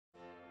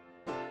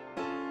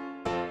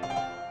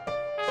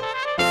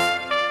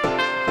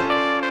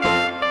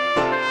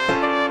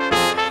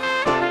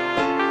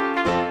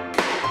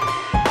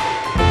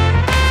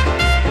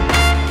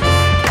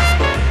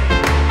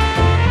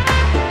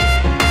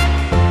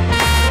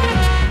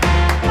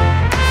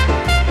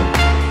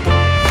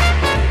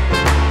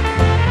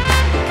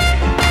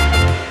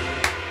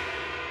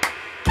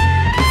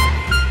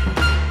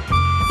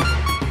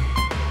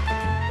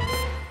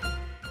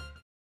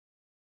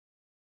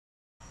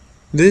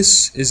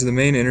This is the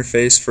main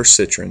interface for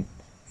Citrin,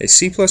 a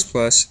C++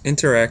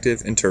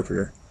 interactive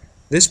interpreter.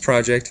 This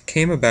project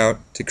came about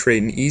to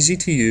create an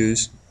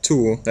easy-to-use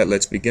tool that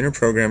lets beginner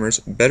programmers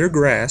better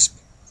grasp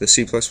the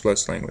C++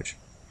 language.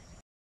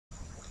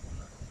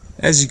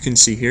 As you can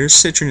see here,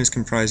 Citrin is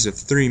comprised of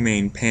three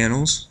main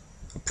panels: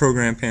 a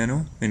program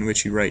panel in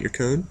which you write your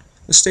code,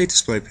 a state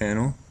display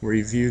panel where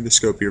you view the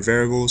scope of your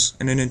variables,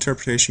 and an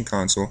interpretation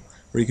console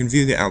where you can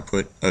view the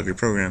output of your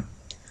program.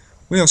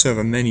 We also have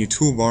a menu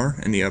toolbar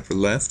in the upper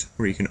left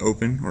where you can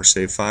open or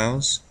save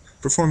files,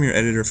 perform your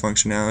editor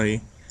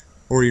functionality,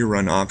 or your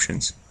run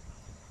options.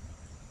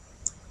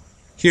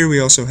 Here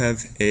we also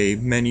have a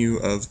menu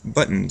of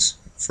buttons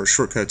for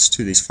shortcuts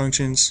to these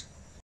functions,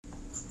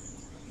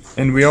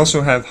 and we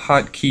also have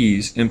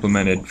hotkeys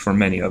implemented for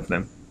many of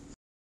them.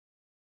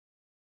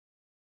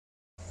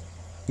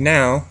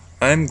 Now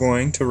I'm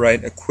going to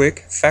write a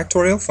quick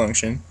factorial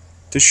function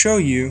to show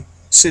you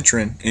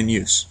Citrin in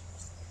use.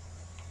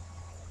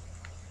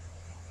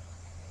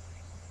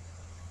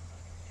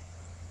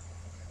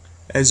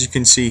 As you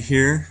can see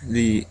here,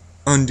 the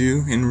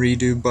undo and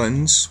redo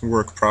buttons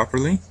work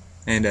properly,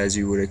 and as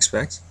you would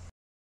expect.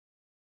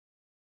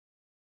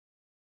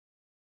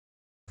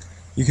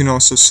 You can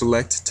also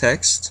select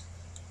text,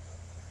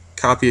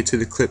 copy it to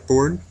the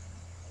clipboard,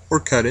 or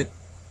cut it,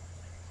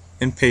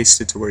 and paste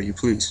it to where you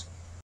please.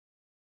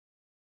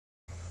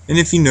 And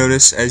if you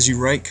notice, as you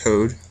write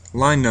code,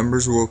 line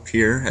numbers will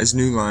appear as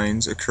new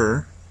lines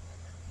occur,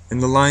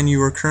 and the line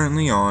you are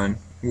currently on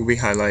will be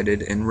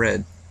highlighted in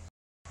red.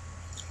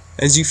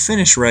 As you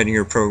finish writing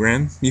your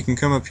program, you can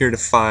come up here to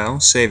File,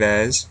 Save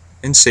As,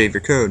 and save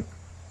your code.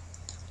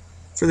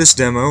 For this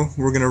demo,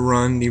 we're going to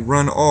run the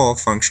Run All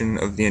function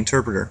of the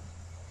interpreter.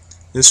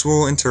 This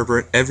will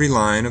interpret every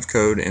line of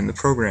code in the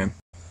program.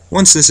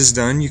 Once this is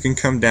done, you can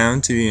come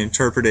down to the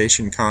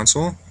interpretation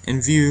console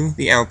and view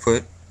the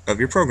output of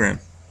your program.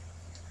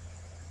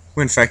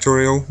 When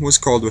factorial was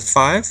called with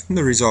 5,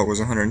 the result was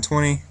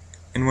 120,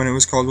 and when it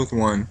was called with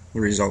 1,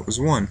 the result was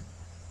 1,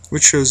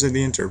 which shows that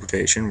the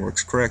interpretation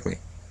works correctly.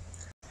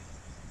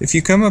 If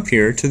you come up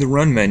here to the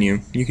Run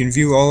menu, you can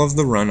view all of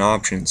the run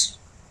options.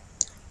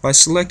 By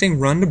selecting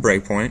Run to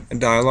Breakpoint, a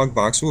dialog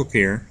box will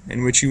appear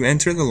in which you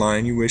enter the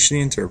line you wish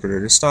the interpreter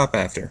to stop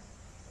after.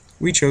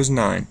 We chose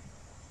 9.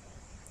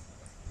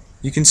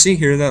 You can see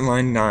here that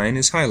line 9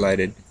 is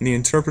highlighted, and the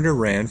interpreter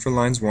ran for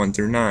lines 1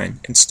 through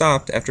 9 and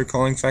stopped after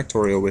calling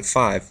factorial with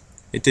 5.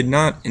 It did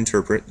not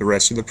interpret the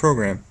rest of the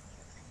program.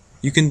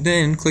 You can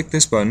then click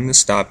this button to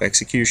stop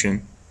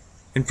execution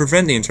and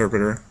prevent the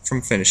interpreter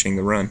from finishing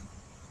the run.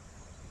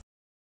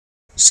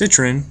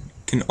 Citrin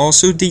can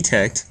also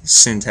detect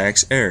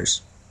syntax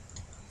errors.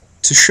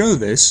 To show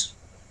this,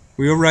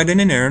 we will write in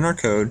an error in our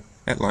code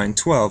at line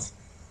 12.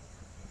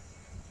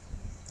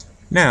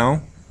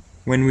 Now,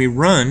 when we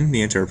run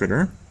the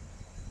interpreter,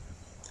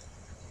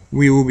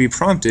 we will be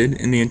prompted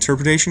in the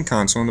interpretation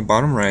console in the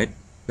bottom right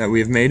that we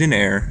have made an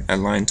error at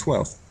line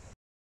 12.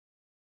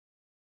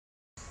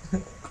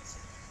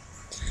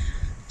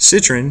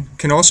 Citrin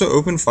can also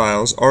open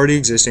files already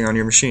existing on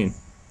your machine.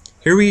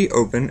 Here we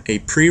open a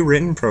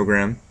pre-written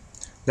program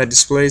that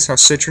displays how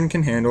Citrin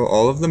can handle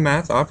all of the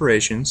math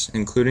operations,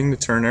 including the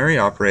ternary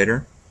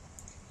operator,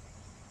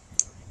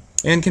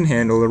 and can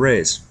handle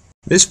arrays.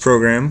 This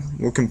program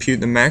will compute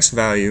the max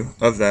value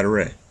of that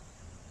array.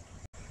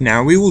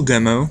 Now we will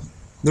demo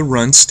the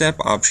Run Step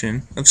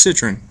option of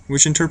Citrin,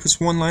 which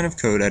interprets one line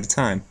of code at a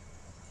time.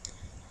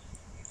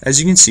 As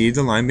you can see,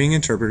 the line being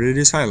interpreted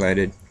is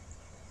highlighted.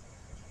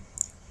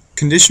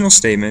 Conditional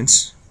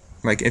statements,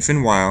 like if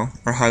and while,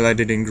 are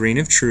highlighted in green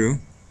if true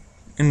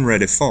and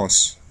red if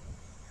false.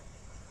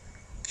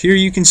 Here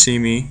you can see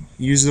me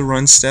use the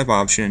Run Step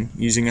option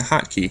using a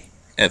hotkey,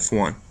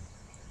 F1.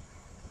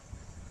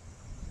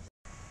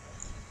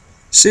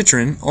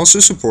 Citrin also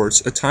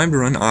supports a timed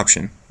run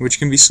option, which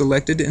can be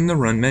selected in the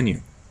Run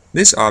menu.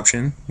 This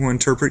option will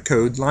interpret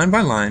code line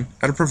by line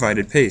at a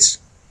provided pace.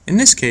 In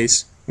this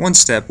case, one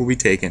step will be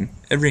taken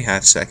every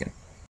half second.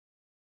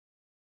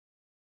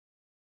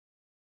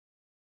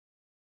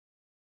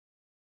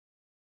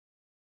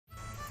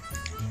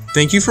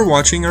 Thank you for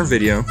watching our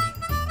video,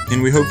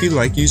 and we hope you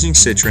like using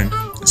Citrin,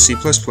 a C++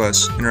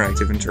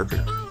 interactive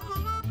interpreter.